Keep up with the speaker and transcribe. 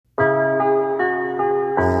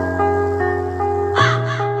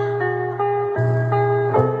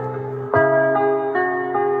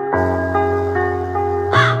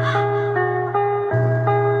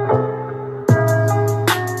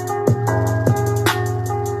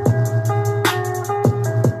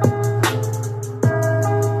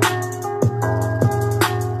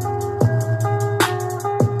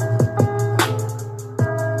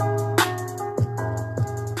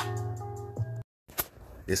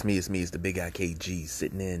It's me. It's the big IKG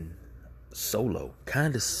sitting in solo,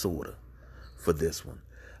 kinda, sorta, for this one.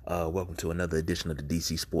 Welcome to another edition of the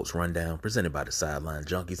DC Sports Rundown, presented by the Sideline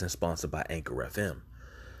Junkies and sponsored by Anchor FM.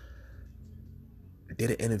 Did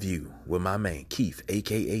an interview with my man Keith,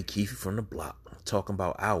 aka Keith from the Block, talking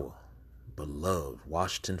about our beloved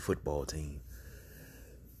Washington football team.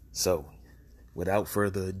 So, without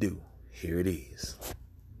further ado, here it is.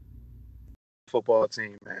 Football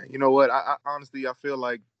team, man. You know what? I honestly, I feel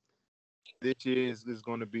like this year is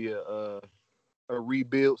going to be a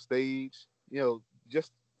rebuild stage. You know,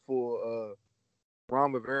 just for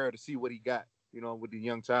Ron Rivera to see what he got. You know, with the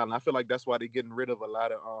young talent. I feel like that's why they're getting rid of a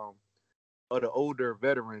lot of the older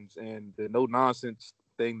veterans and the no nonsense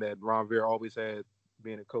thing that Ron Rivera always had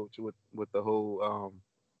being a coach with the whole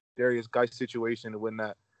Darius Geis situation and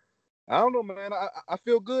whatnot. I don't know, man. I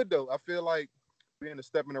feel good though. I feel like we're in a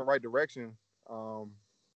step in the right direction.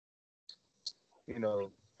 You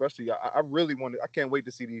know, especially I really want to. I can't wait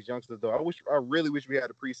to see these youngsters though. I really wish we had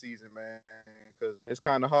a preseason, man, because it's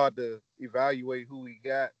kind of hard to evaluate who we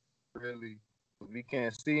got. Really, we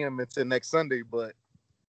can't see them until next Sunday. But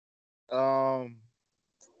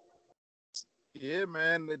yeah,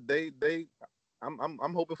 man,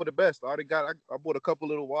 I'm hoping for the best. I already got. I bought a couple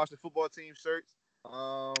little Washington football team shirts.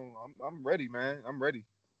 I'm ready, man. I'm ready.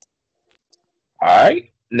 All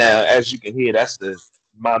right. Now, as you can hear, that's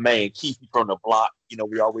my man Keith from the Block. You know,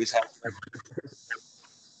 we always have.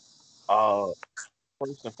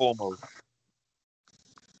 First and foremost,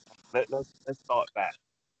 let's start back.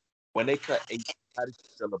 When they cut eight, how did you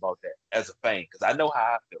feel about that as a fan? Because I know how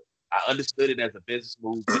I feel. I understood it as a business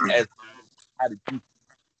move, but how did you?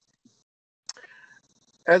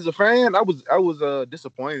 As a fan, I was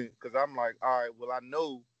disappointed because I'm like, all right, well, I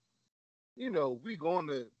know, you know, we're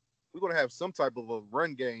gonna have some type of a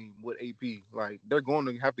run game with AP. Like they're going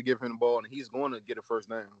to have to give him the ball, and he's going to get a first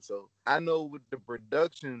down. So I know with the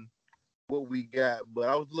production what we got, but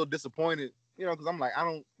I was a little disappointed, you know, because I'm like,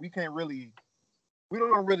 we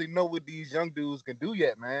don't really know what these young dudes can do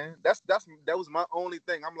yet, man. That was my only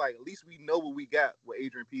thing. I'm like, at least we know what we got with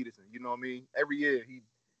Adrian Peterson. You know what I mean?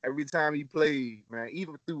 Every time he played, man,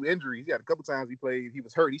 even through injuries, he had a couple times he played, he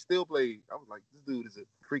was hurt, he still played. I was like, this dude is a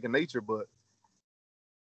freak of nature, but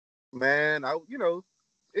man,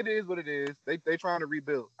 it is what it is. They trying to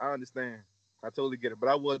rebuild. I understand. I totally get it. But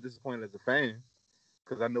I was disappointed as a fan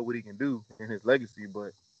because I know what he can do in his legacy.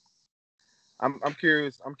 But I'm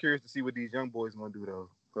curious. I'm curious to see what these young boys gonna do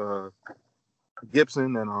though.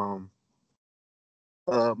 Gibson and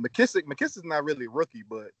McKissick. McKissick's not really a rookie,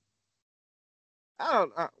 but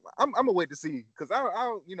I'm gonna wait to see because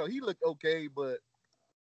you know, he looked okay, but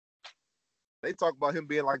they talk about him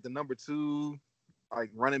being like the number 2,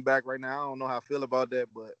 like running back right now. I don't know how I feel about that,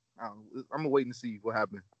 but I'm gonna wait and see what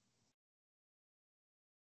happens.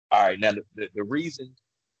 All right. Now, the reason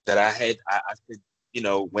that I said, you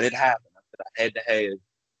know, when it happened, I said I had to have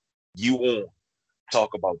you on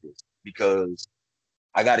talk about this because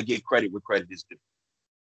I got to give credit where credit is due.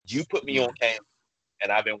 You put me on Cam,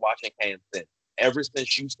 and I've been watching Cam since. Ever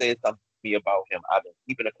since you said something to me about him, I've been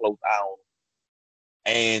keeping a close eye on him.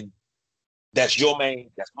 And that's your man.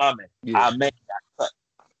 That's my man. Yeah. Our man got cut.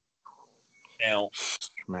 Now,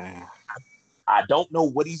 man, I don't know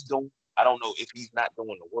what he's doing. I don't know if he's not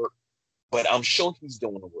doing the work, but I'm sure he's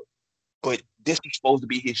doing the work. But this is supposed to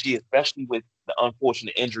be his year, especially with the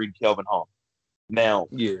unfortunate injury to Kelvin Hall. Now,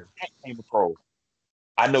 yeah, that came across.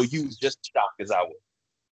 I know you was just as shocked as I was.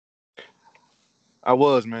 I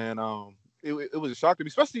was, man. It was a shock to me,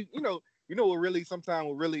 especially what really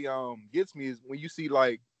gets me is when you see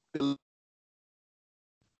like the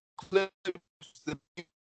clips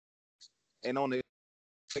and on the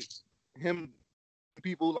him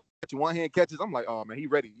people like one hand catches. I'm like, oh man, he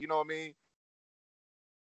ready. You know what I mean?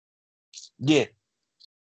 Yeah.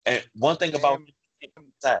 And one thing about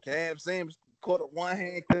Cam Sims caught a one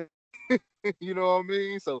hand. You know what I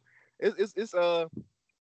mean? So it's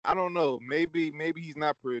I don't know. Maybe he's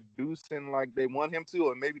not producing like they want him to,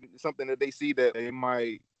 or maybe something that they see that they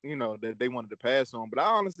might, that they wanted to pass on. But I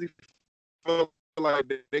honestly feel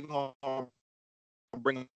like they're gonna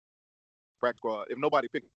bring a practice squad if nobody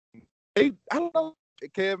picks. I don't know.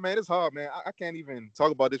 Kev, man, it's hard, man. I can't even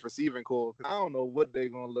talk about this receiving core because I don't know what they're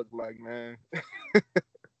gonna look like, man.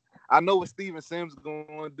 I know what Steven Sims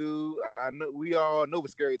gonna do. I know we all know what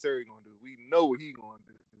Scary Terry gonna do. We know what he gonna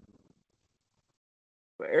do.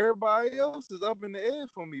 But everybody else is up in the air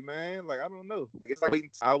for me, man. Like I don't know. It's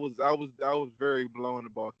like I was very blown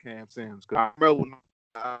about Cam Sims because I remember when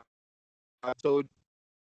I told you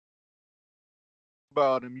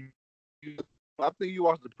about him. I think you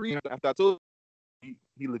watched the pre after I told you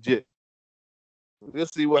he legit. we'll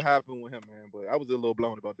see what happened with him, man. But I was a little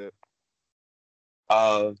blown about that.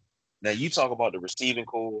 Now you talk about the receiving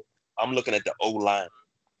core. I'm looking at the O line.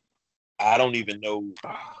 I don't even know.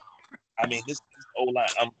 I mean, this O line.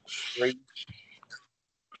 I'm straight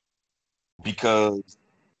because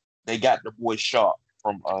they got the boy Sharp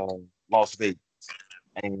from Las Vegas,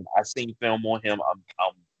 and I seen film on him. I'm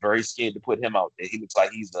very scared to put him out there. He looks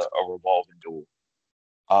like he's a revolving door.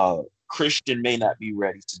 Christian may not be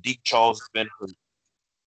ready. Sadiq Charles has been hurt.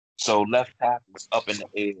 So left tackle is up in the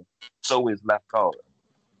air. So is left guard.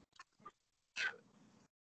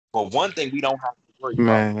 But one thing we don't have to worry about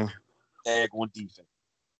Man. is on defense.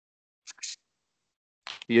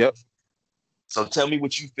 Yep. So tell me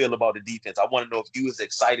what you feel about the defense. I want to know if you as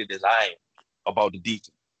excited as I am about the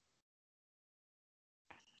defense.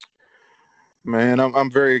 Man,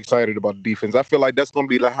 I'm very excited about the defense. I feel like that's gonna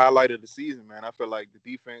be the highlight of the season, man. I feel like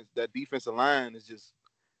that defensive line is just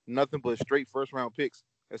nothing but straight first round picks.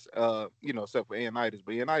 It's except for Ioannidis.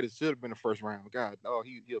 But Ioannidis should have been a first round. God,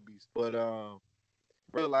 he'll be. But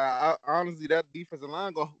bro, like honestly, that defensive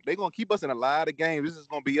line they gonna keep us in a lot of games. This is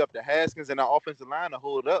gonna be up to Haskins and our offensive line to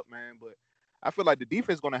hold up, man. But I feel like the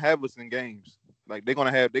defense is gonna have us in games. Like they're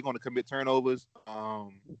gonna commit turnovers.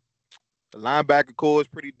 The linebacker core is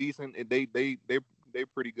pretty decent, and they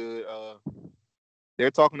pretty good. They're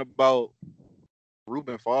talking about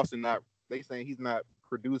Reuben Foster not. They saying he's not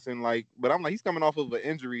producing but I'm like he's coming off of an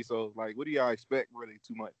injury, so like, what do y'all expect really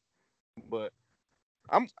too much? But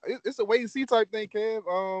it's a wait and see type thing,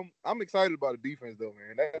 Kev. I'm excited about the defense though,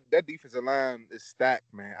 man. That defensive line is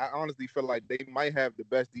stacked, man. I honestly feel like they might have the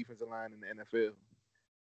best defensive line in the NFL.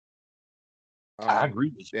 I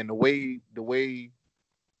agree with you. And the way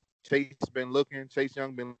Chase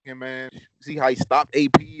Young been looking, man. See how he stopped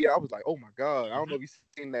AP? I was like, oh my God. I don't know if you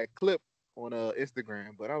seen that clip on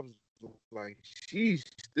Instagram, but I was like, sheesh,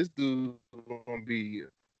 this dude's gonna be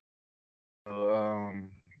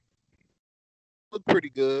look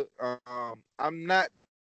pretty good. I'm not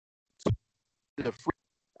the free.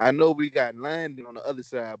 I know we got Landon on the other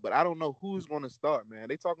side, but I don't know who's gonna start, man.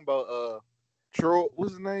 They talking about Troy,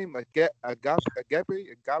 what's his name? Agape,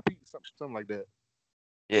 something like that.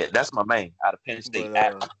 Yeah, that's my man out of Penn State.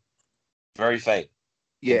 But, very fake.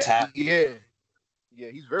 Yeah.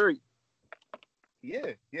 He's very.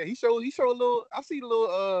 Yeah. He showed a little. I see a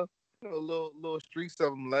little streaks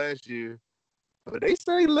of him last year, but they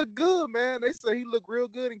say he look good, man. They say he look real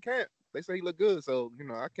good in camp. They say he look good, so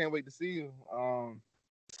I can't wait to see him.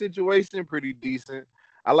 Situation pretty decent.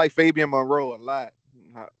 I like Fabian Monroe a lot.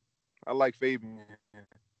 I like Fabian.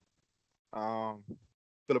 Feel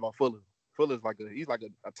about Fuller. Fuller's he's like a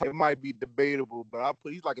it might be debatable, but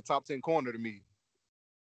he's like a top 10 corner to me.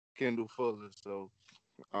 Kendall Fuller. So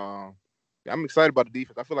I'm excited about the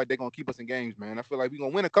defense. I feel like they're gonna keep us in games, man. I feel like we're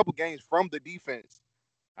gonna win a couple games from the defense.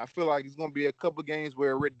 I feel like it's gonna be a couple games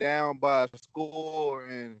where we're down by a score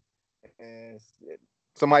and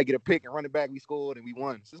somebody get a pick and run it back, we scored and we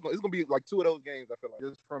won. So it's gonna be like two of those games, I feel like,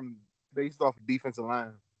 just based off of defensive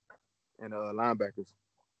line and linebackers.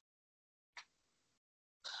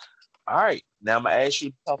 All right, now I'm gonna ask you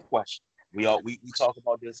a tough question. We talk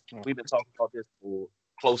about this. We've been talking about this for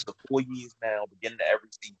close to 4 years now, beginning of every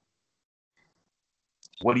season.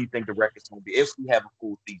 What do you think the record's gonna be if we have a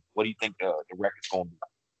full season? What do you think the record's gonna be?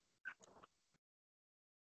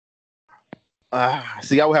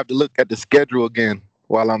 See, I would have to look at the schedule again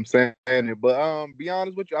while I'm saying it. But be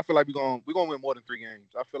honest with you, I feel like we're gonna win more than 3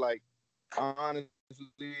 games. I feel like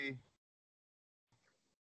honestly,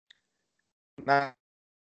 not a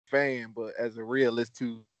fan, but as a realist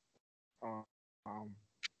too.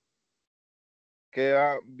 Okay,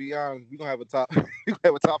 I'll be honest. We're gonna have a top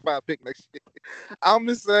 5 pick next year. I'm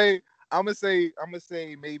gonna say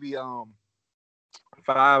maybe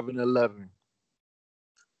 5-11.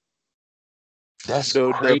 That's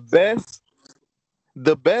the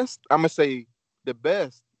best. I'm gonna say the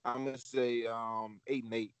best. I'm gonna say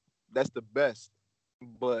 8-8. That's the best.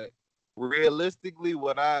 But realistically,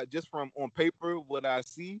 what I just from on paper, what I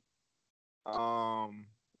see, I'm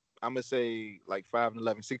gonna say like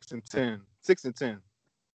 5-11, 6-10, 6-10.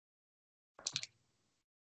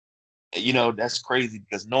 That's crazy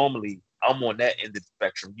because normally I'm on that end of the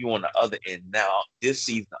spectrum. You on the other end. Now this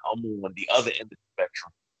season I'm on the other end of the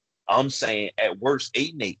spectrum. I'm saying at worst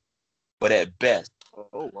 8-8, but at best.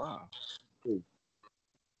 Oh wow. And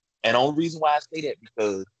the only reason why I say that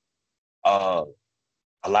because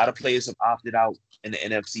a lot of players have opted out in the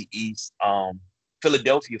NFC East.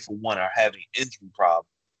 Philadelphia, for one, are having injury problems.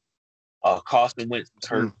 Carson Wentz is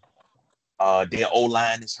hurt. Their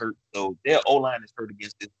O-line is hurt. So their O-line is hurt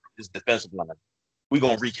against this defensive line. We're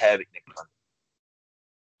going to wreak havoc next time.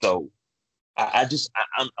 So I'm just saying,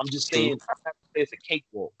 I'm not gonna say it's a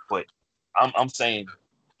cakewalk, but I'm saying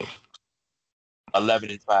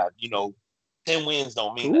 11-5. 10 wins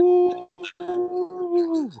don't mean that.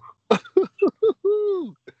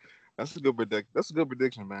 Ooh. That's a good prediction. That's a good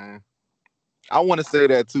prediction, man. I want to say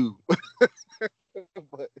that too, but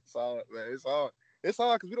it's hard, man. It's hard. It's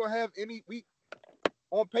hard because we don't have any. We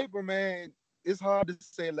on paper, man. It's hard to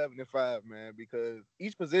say 11-5, man, because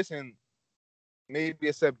each position, maybe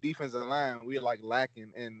except defensive line, we're like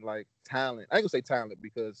lacking in like talent. I ain't gonna say talent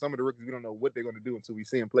because some of the rookies we don't know what they're gonna do until we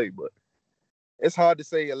see them play. But it's hard to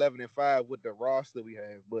say 11-5 with the roster we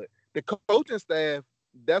have. But the coaching staff,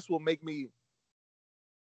 that's what make me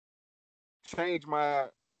change my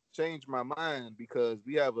mind because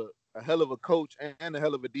we have a hell of a coach and a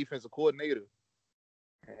hell of a defensive coordinator.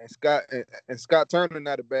 And Scott Turner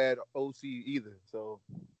not a bad OC either. So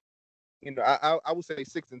I would say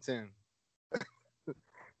 6-10.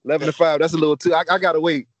 11-5. That's a little too. I gotta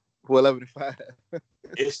wait for 11-5.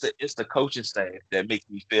 It's the coaching staff that makes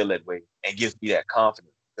me feel that way and gives me that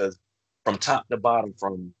confidence because from top to bottom,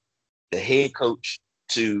 from the head coach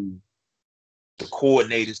to the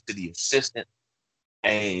coordinators to the assistant,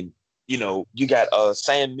 and you got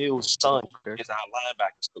Sam Mills' son is our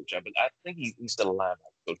linebackers coach. I think he's still a linebacker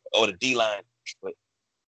coach or the D line, but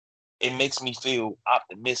it makes me feel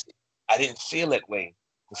optimistic. I didn't feel that way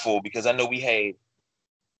before because I know we had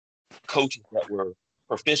coaches that were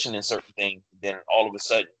proficient in certain things. Then all of a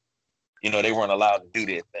sudden, they weren't allowed to do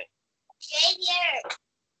their thing.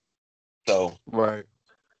 So, right.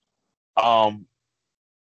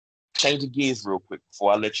 Change the gears real quick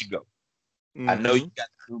before I let you go. Mm-hmm. I know you got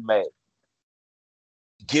the new Madden.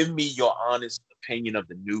 Give me your honest opinion of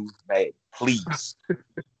the new Madden, please.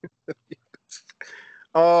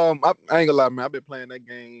 I ain't gonna lie, man. I've been playing that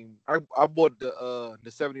game. I bought the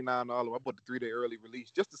 $79. I bought the 3-day early release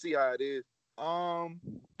just to see how it is.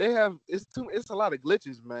 They have it's a lot of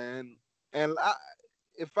glitches, man. And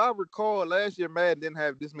if I recall, last year Madden didn't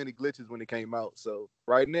have this many glitches when it came out. So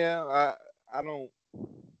right now, I don't.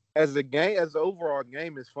 As an overall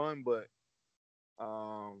game is fun, but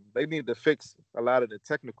they need to fix a lot of the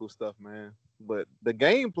technical stuff, man. But the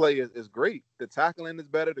gameplay is great. The tackling is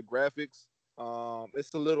better. The graphics.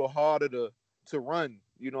 It's a little harder to run.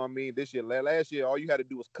 You know what I mean? This year, last year, all you had to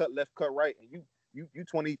do was cut left, cut right, and you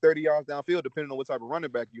 20, 30 yards downfield, depending on what type of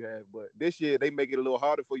running back you have. But this year, they make it a little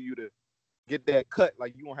harder for you to get that cut.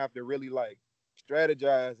 Like you don't have to really like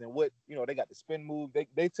strategize and what they got the spin move.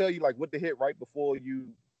 They tell you like what to hit right before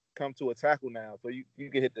you come to a tackle now, so you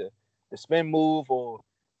can hit the spin move, or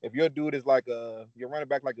if your dude is like your running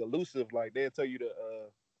back like elusive, like they'll tell you to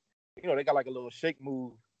they got like a little shake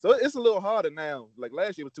move. So it's a little harder now. Like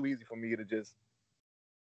last year was too easy for me to just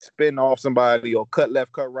spin off somebody or cut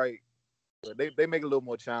left, cut right. But they make it a little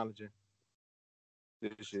more challenging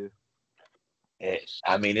this year.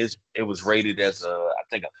 I mean, it was rated as I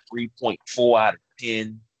think a 3.4 out of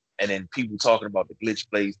 10, and then people talking about the glitch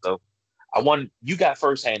plays. So you got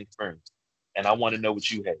firsthand experience, and I want to know what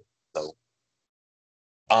you had. So,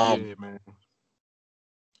 yeah, man.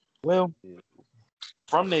 Well,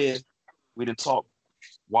 from there, we done talked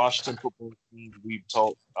Washington football team. We've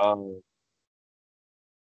talked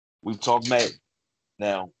Madden.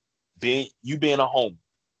 Now, being a home,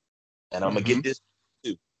 and I'm gonna get this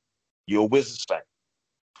too. You're a Wizards fan.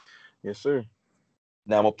 Yes, sir.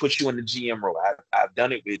 Now I'm gonna put you in the GM role. I've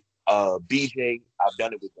done it with BJ. I've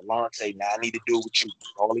done it with Delonte. Now I need to do it with you.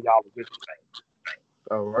 All of y'all are Wizards fans.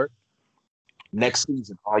 All right. Next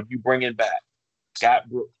season, are you bringing back Scott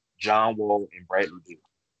Brooks, John Wall, and Bradley Beal?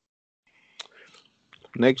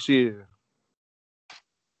 Next year.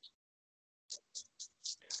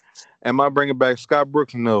 Am I bringing back Scott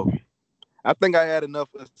Brooks? No. I think I had enough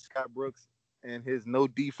of Scott Brooks and his no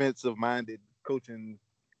defensive minded coaching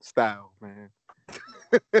style, man.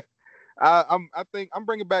 I think I'm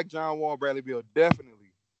bringing back John Wall, Bradley Beal,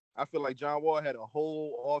 definitely. I feel like John Wall had a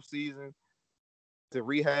whole off season to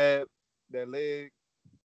rehab that leg.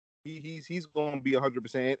 He's going to be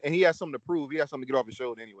 100%, and he has something to prove. He has something to get off his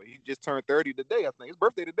shoulder anyway. He just turned 30 today, I think. His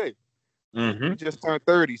birthday today. Mm-hmm. He just turned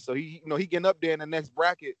 30, so he getting up there in the next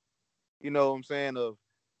bracket. You know what I'm saying, of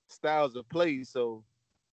styles of play. So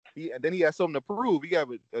he has something to prove. He have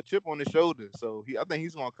a chip on his shoulder. So I think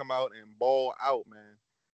he's gonna come out and ball out, man.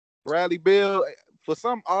 Bradley Beal, for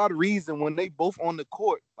some odd reason, when they both on the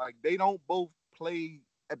court, like they don't both play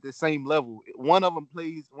at the same level. One of them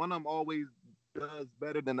always does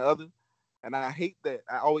better than the other. And I hate that.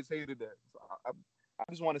 I always hated that. So I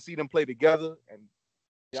just want to see them play together, and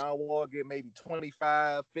John Wall get maybe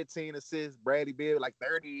 25, 15 assists, Bradley Beal like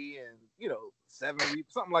 30 and 7,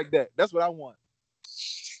 something like that. That's what I want.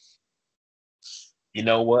 You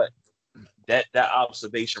know what? That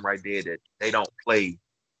observation right there, that they don't play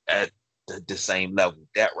at the same level.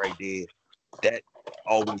 That right there, that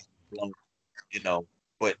always blown, you know.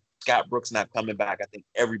 But Scott Brooks not coming back. I think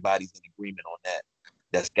everybody's in agreement on that.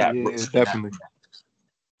 That Scott Yeah, Brooks cannot definitely. come back.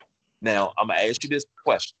 Now I'm gonna ask you this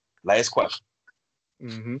question. Last question.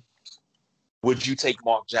 Mm-hmm. Would you take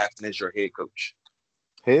Mark Jackson as your head coach?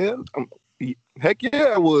 Hell, heck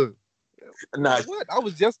yeah, I would. No, What? I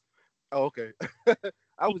was just. Oh, okay.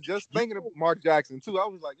 I was just thinking of Mark Jackson too. I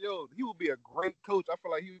was like, yo, he would be a great coach. I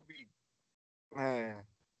feel like he would be. Man,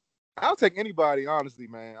 I'll take anybody, honestly,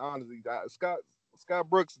 man. Honestly, Scott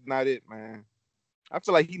Brooks is not it, man. I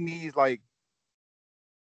feel like he needs like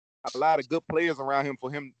a lot of good players around him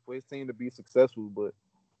for his team to be successful. But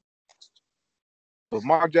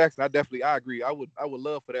Mark Jackson, I agree. I would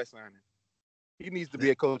love for that signing. He needs to be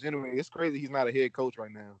a coach anyway. It's crazy he's not a head coach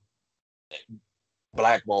right now.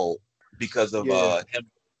 blackballed because of him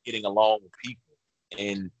getting along with people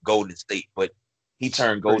in Golden State, but he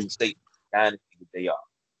turned Golden State the dynasty that they are.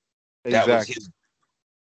 That was his.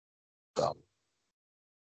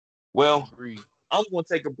 Well, I'm going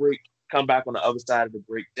to take a break, come back on the other side of the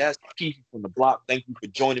break. That's Keith from the block. Thank you for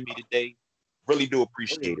joining me today. Really do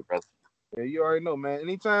appreciate it, brother. Yeah, you already know, man.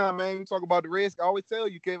 Anytime, man, you talk about the Reds, I always tell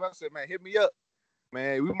you, Kev, I said, man, hit me up.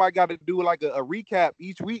 Man, we might got to do like a recap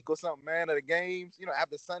each week or something, man, of the games,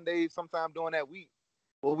 after Sunday, sometime during that week.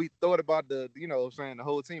 What we thought about the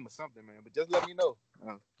whole team or something, man. But just let me know.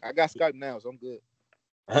 I got Skype now, so I'm good.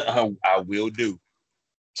 I will do.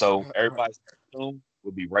 So everybody stay tuned.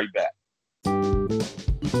 We'll be right back.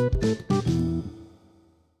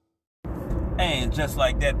 And just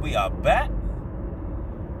like that, we are back.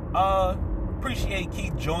 Appreciate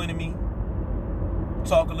Keith joining me.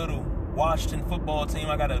 Talk a little Washington football team.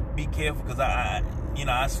 I gotta be careful because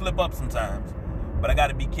I slip up sometimes, but I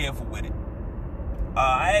gotta be careful with it.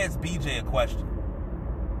 I asked BJ a question,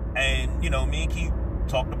 and me and Keith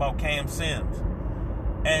talked about Cam Sims,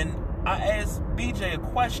 and I asked BJ a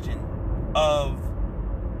question of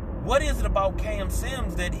what is it about Cam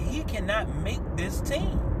Sims that he cannot make this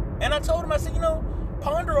team? And I told him, I said,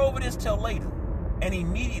 ponder over this till later. And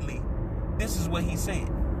immediately, this is what he said.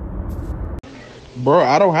 Bro,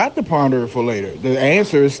 I don't have to ponder it for later. The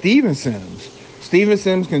answer is Steven Sims. Steven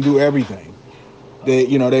Sims can do everything.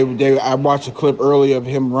 I watched a clip earlier of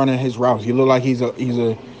him running his routes. He looked like he's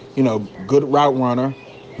a good route runner.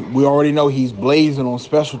 We already know he's blazing on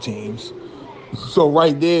special teams. So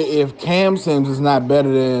right there, if Cam Sims is not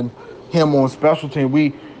better than him on special team,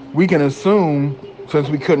 we can assume, since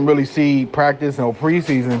we couldn't really see practice or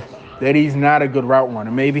preseason, that he's not a good route runner.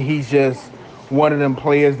 Maybe he's just one of them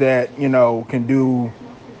players that, can do,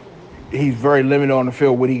 he's very limited on the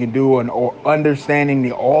field, what he can do, or understanding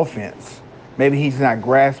the offense. Maybe he's not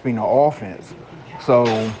grasping the offense.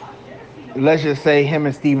 So let's just say him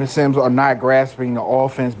and Steven Sims are not grasping the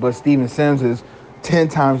offense, but Steven Sims is 10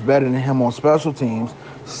 times better than him on special teams.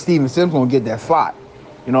 Steven Sims gonna get that slot.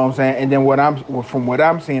 You know what I'm saying? And then from what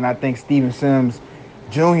I'm seeing, I think Steven Sims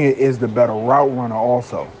Jr. is the better route runner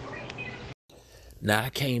also. Now, I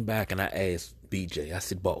came back and I asked BJ, I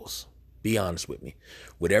said, boss, be honest with me.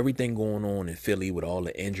 With everything going on in Philly, with all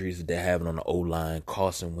the injuries that they're having on the O-line,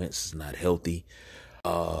 Carson Wentz is not healthy.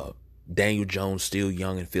 Daniel Jones still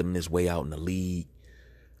young and feeling his way out in the league.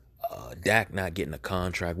 Dak not getting a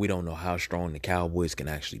contract. We don't know how strong the Cowboys can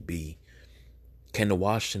actually be. Can the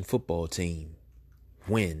Washington football team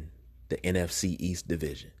win the NFC East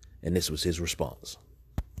division? And this was his response.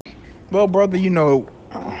 Well, brother,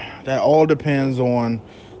 that all depends on,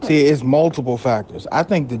 it's multiple factors. I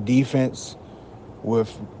think the defense,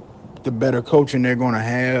 with the better coaching they're going to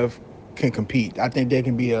have, can compete. I think they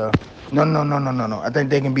can be no. I think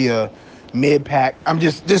they can be a mid-pack.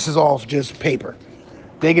 This is all just paper.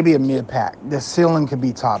 They can be a mid-pack. The ceiling could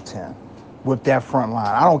be top 10 with that front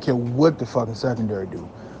line. I don't care what the fucking secondary do.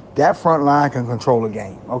 That front line can control the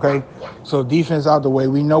game, okay? So defense out the way.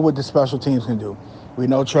 We know what the special teams can do. We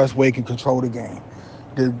know Tress Way can control the game.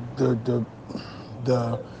 The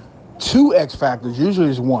two X factors usually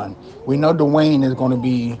is one. We know Dwayne is going to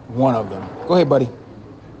be one of them. Go ahead, buddy.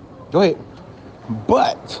 Go ahead.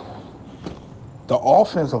 But the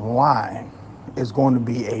offensive line is going to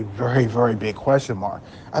be a very, very big question mark.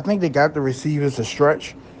 I think they got the receivers to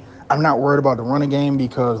stretch. I'm not worried about the running game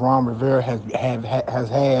because Ron Rivera has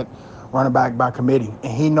had running back by committee,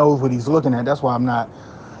 and he knows what he's looking at. That's why I'm not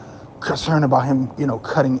concerned about him,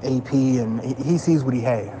 cutting AP, and he sees what he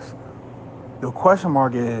has. The question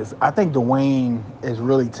mark is, I think Dwayne is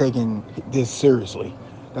really taking this seriously.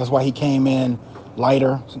 That's why he came in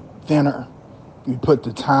lighter, thinner. We put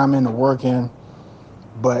the time in, the work in.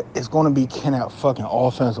 but it's going to be, can that fucking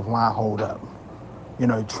offensive line hold up? You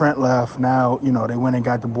know, Trent left. Now, you know, they went and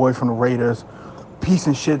got the boy from the Raiders,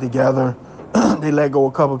 piecing shit together. They let go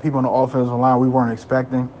a couple of people on the offensive line we weren't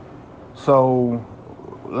expecting. So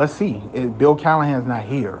let's see. Bill Callahan's not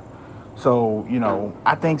here. So, you know,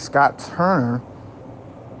 I think Scott Turner,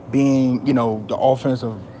 being, you know, the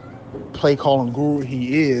offensive play calling guru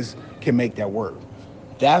he is, can make that work.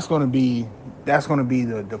 That's going to be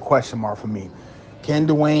the question mark for me. Can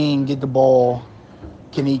Dwayne get the ball?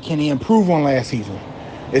 Can he improve on last season?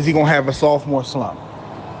 Is he going to have a sophomore slump?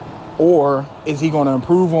 Or is he going to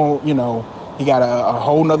improve on, you know, he got a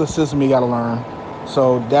whole nother system he got to learn.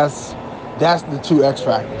 So that's the two X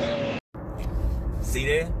factors. See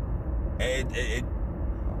there?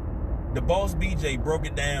 The boss BJ broke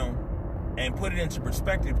it down and put it into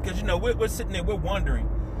perspective, because, you know, we're sitting there, we're wondering,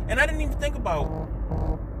 and I didn't even think about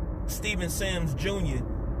Steven Sims Jr.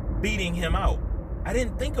 beating him out. I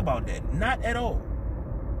didn't think about that, not at all.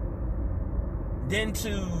 Then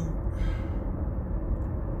to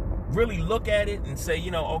really look at it and say,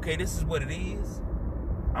 you know, okay, this is what it is.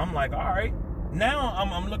 I'm like, all right. Now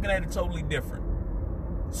I'm looking at it totally different.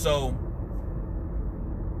 So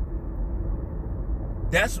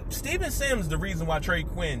that's Steven Sims, the reason why Trey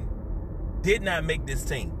Quinn did not make this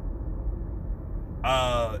team.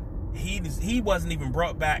 He wasn't even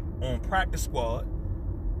brought back on practice squad.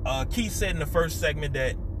 Keith said in the first segment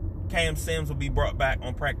that Cam Sims will be brought back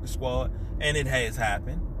on practice squad, and it has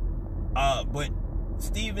happened. But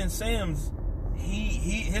Steven Sims,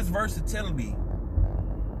 his versatility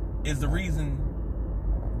is the reason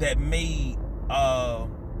that made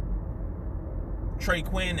Trey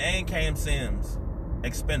Quinn and Cam Sims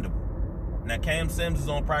expendable. Now Cam Sims is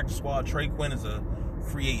on practice squad. Trey Quinn is a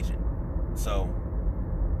free agent. So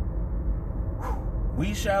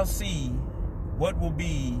we shall see what will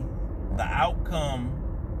be the outcome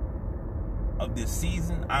of this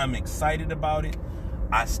season. I'm excited about it.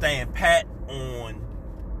 I stand pat on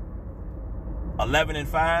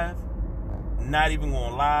 11-5. Not even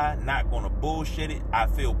gonna lie, not gonna bullshit it. I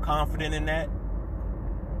feel confident in that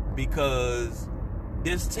because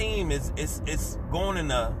this team it's going in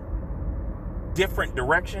a different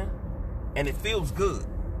direction, and it feels good.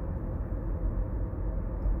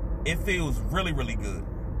 It feels really, really good.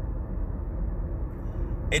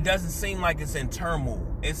 It doesn't seem like it's in turmoil.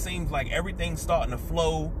 It seems like everything's starting to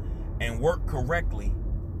flow and work correctly.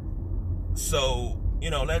 So, you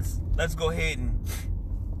know, let's go ahead and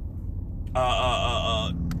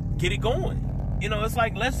get it going. You know, it's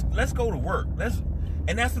like let's go to work.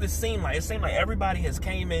 And that's what it seemed like. It seemed like everybody has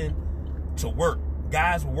came in to work.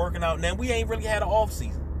 Guys were working out. Now, we ain't really had an off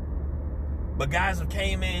season, but guys have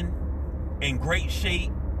came in great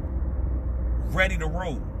shape, ready to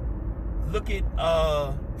roll. Look at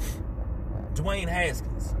Dwayne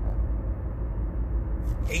Haskins.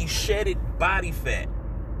 He shedded body fat,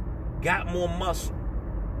 got more muscle.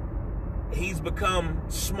 He's become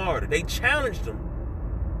smarter. They challenged him,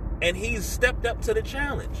 and he's stepped up to the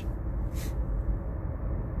challenge.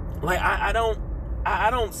 Like, I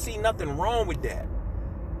don't see nothing wrong with that.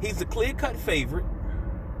 He's a clear-cut favorite.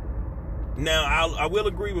 Now, I will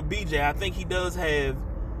agree with BJ. I think he does have,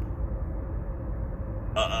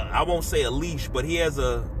 I won't say a leash, but he has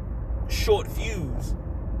a short fuse.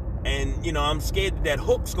 And, you know, I'm scared that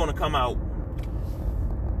hook's going to come out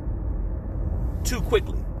too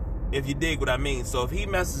quickly, if you dig what I mean. So if he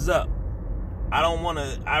messes up, I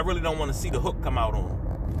really don't want to see the hook come out on him.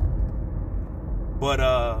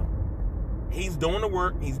 But he's doing the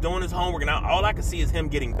work. He's doing his homework. And all I can see is him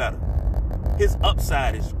getting better. His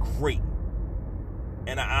upside is great.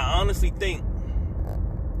 And I honestly think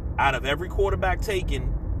out of every quarterback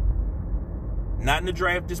taken, not in the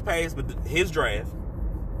draft this past, but his draft,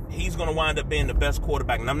 he's going to wind up being the best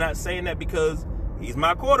quarterback. And I'm not saying that because he's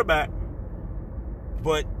my quarterback,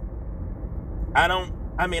 but I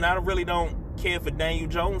really don't care for Daniel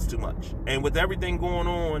Jones too much. And with everything going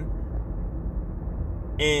on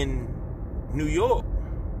in New York,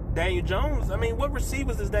 Daniel Jones, what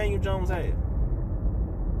receivers does Daniel Jones have?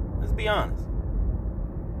 Let's be honest.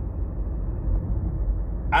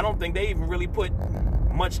 I don't think they even really put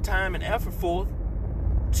much time and effort forth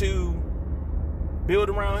to build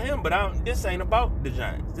around him. But this ain't about the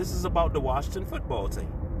Giants. This is about the Washington football team.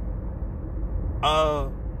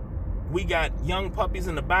 We got young puppies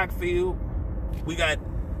in the backfield. I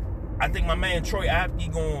think my man Troy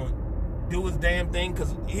Apke going to do his damn thing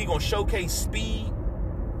because he going to showcase speed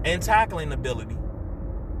and tackling ability.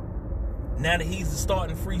 Now that he's the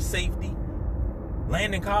starting free safety,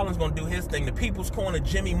 Landon Collins going to do his thing. The people's corner,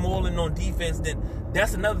 Jimmy Moreland on defense.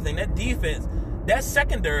 That's another thing. That defense, that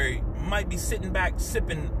secondary might be sitting back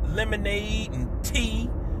sipping lemonade and tea.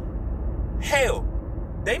 Hell,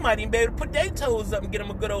 they might even be able to put their toes up and get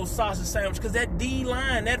them a good old sausage sandwich, because that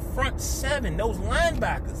D-line, that front seven, those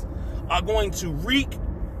linebackers are going to wreak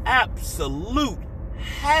absolute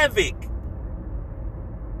havoc.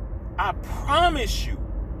 I promise you,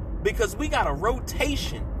 because we got a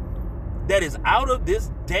rotation that is out of this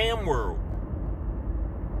damn world.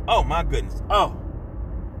 Oh my goodness. Oh.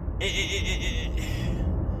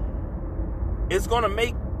 It's going to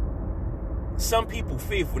make some people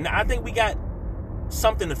fearful. Now, I think we got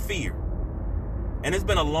something to fear. And it's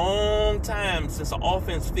been a long time since the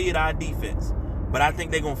offense feared our defense. But I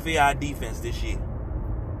think they're going to fear our defense this year.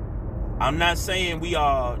 I'm not saying we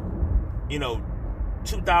are,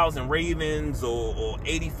 2,000 Ravens or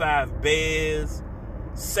 85 Bears,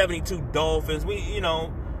 72 Dolphins. We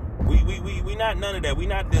not none of that. We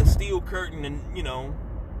not the Steel Curtain and,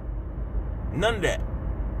 none of that.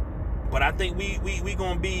 But I think we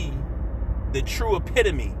going to be the true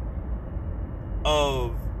epitome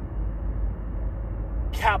of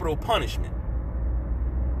capital punishment.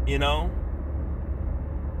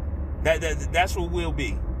 That's what we'll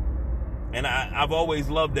be. And I've always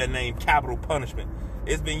loved that name, capital punishment.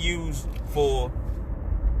 It's been used for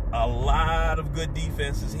a lot of good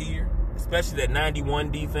defenses here, especially that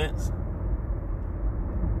 91 defense.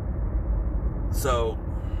 So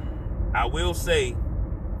I will say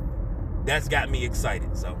that's got me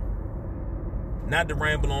excited. So not to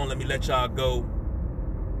ramble on, let me let y'all go.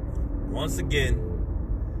 Once again,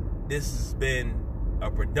 this has been a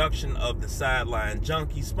production of the Sideline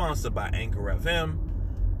Junkie, sponsored by Anchor FM.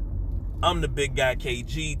 I'm the big guy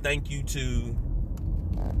KG. Thank you to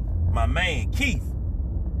my man Keith,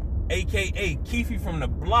 aka Keefy from the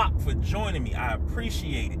block, for joining me. I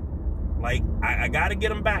appreciate it. Like, I gotta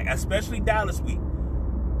get him back, especially Dallas week.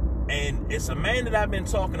 And it's a man that I've been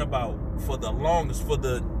talking about for the longest, for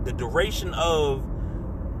the duration of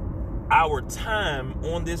our time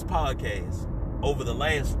on this podcast over the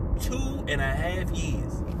last 2.5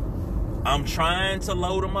 years. I'm trying to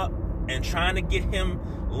load him up and trying to get him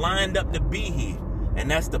lined up to be here, and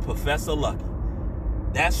that's the Professor Lucky.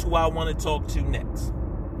 That's who I want to talk to next.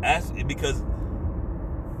 That's because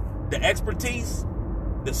the expertise,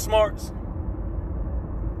 the smarts,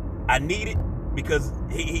 I need it, because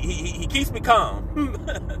he keeps me calm.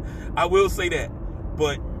 I will say that.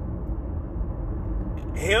 But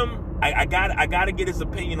him, I gotta get his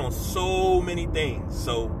opinion on so many things.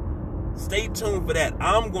 So stay tuned for that.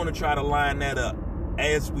 I'm gonna try to line that up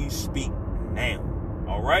as we speak now.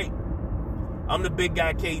 All right? I'm the big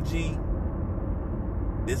guy KG.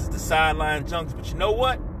 This is the Sideline Junkies. But you know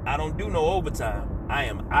what? I don't do no overtime. I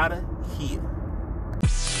am out of here.